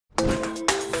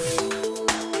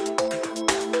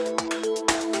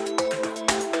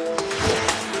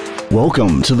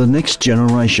Welcome to the next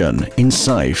generation in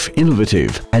safe,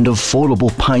 innovative and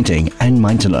affordable painting and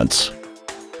maintenance.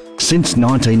 Since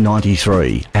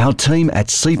 1993, our team at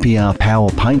CPR Power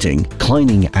Painting,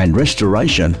 Cleaning and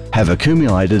Restoration have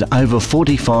accumulated over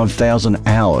 45,000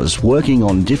 hours working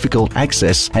on difficult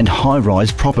access and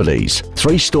high-rise properties,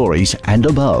 3 stories and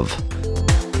above.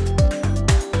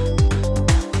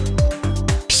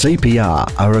 CPR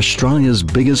are Australia's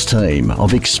biggest team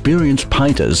of experienced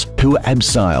painters who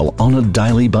abseil on a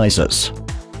daily basis.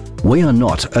 We are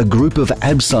not a group of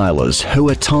abseilers who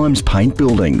at times paint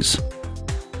buildings.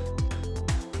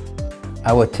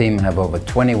 Our team have over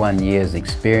 21 years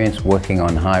experience working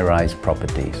on high-rise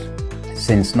properties.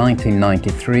 Since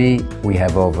 1993, we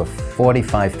have over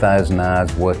 45,000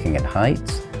 hours working at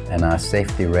heights, and our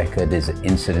safety record is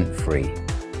incident-free.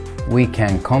 We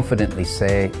can confidently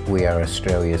say we are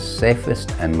Australia's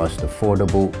safest and most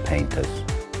affordable painters.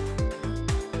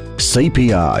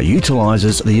 CPR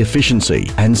utilises the efficiency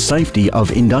and safety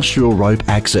of industrial rope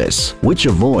access, which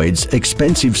avoids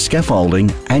expensive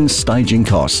scaffolding and staging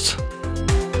costs.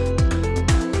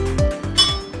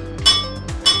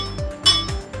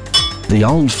 The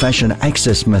old-fashioned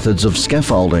access methods of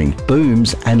scaffolding,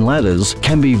 booms and ladders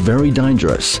can be very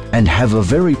dangerous and have a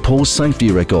very poor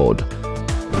safety record.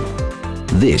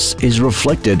 This is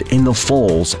reflected in the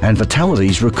falls and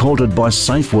fatalities recorded by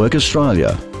Safe Work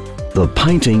Australia. The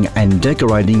painting and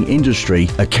decorating industry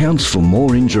accounts for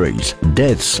more injuries,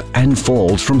 deaths and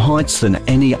falls from heights than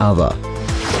any other.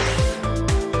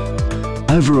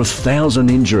 Over 1,000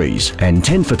 injuries and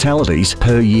 10 fatalities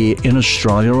per year in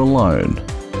Australia alone.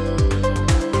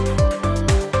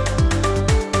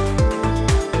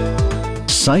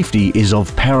 Safety is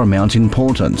of paramount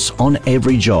importance on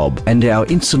every job, and our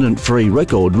incident-free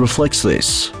record reflects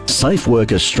this. Safe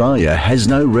Work Australia has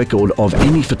no record of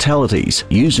any fatalities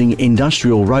using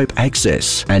industrial rope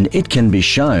access, and it can be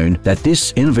shown that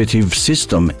this innovative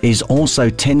system is also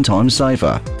 10 times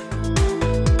safer.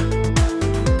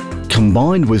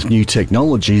 Combined with new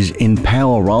technologies in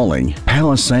power rolling,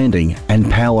 power sanding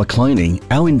and power cleaning,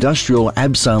 our industrial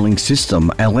abseiling system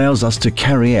allows us to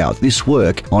carry out this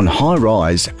work on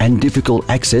high-rise and difficult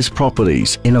access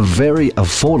properties in a very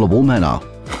affordable manner.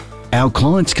 Our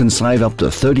clients can save up to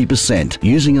 30%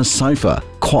 using a safer,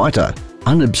 quieter,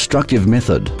 unobstructive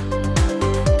method.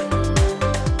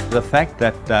 The fact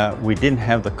that we didn't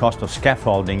have the cost of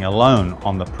scaffolding alone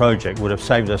on the project would have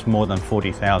saved us more than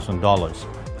 $40,000.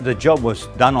 The job was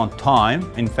done on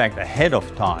time, in fact ahead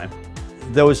of time.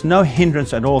 There was no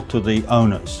hindrance at all to the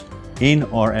owners, in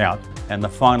or out, and the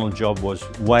final job was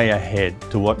way ahead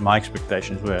to what my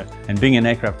expectations were. And being an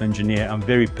aircraft engineer, I'm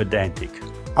very pedantic.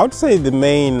 I would say the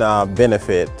main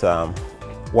benefit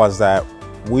was that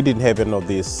we didn't have any of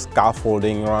this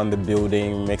scaffolding around the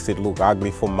building, makes it look ugly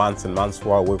for months and months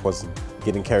while work was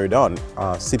getting carried on.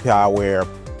 CPR were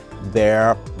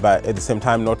there, but at the same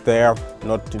time not there,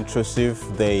 not intrusive.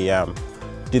 They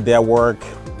did their work,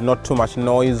 not too much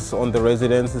noise on the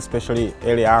residents, especially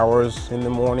early hours in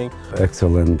the morning.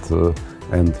 Excellent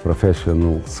and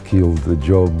professional, skilled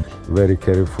job, very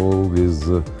careful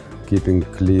with keeping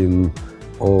clean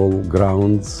all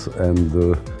grounds, and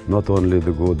not only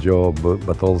the good job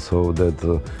but also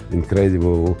that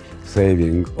incredible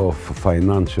saving of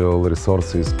financial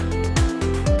resources.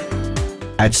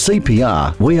 At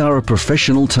CPR, we are a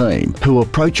professional team who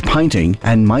approach painting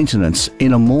and maintenance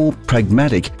in a more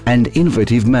pragmatic and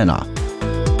innovative manner.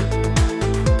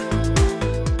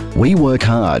 We work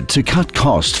hard to cut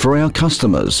costs for our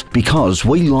customers because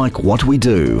we like what we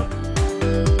do.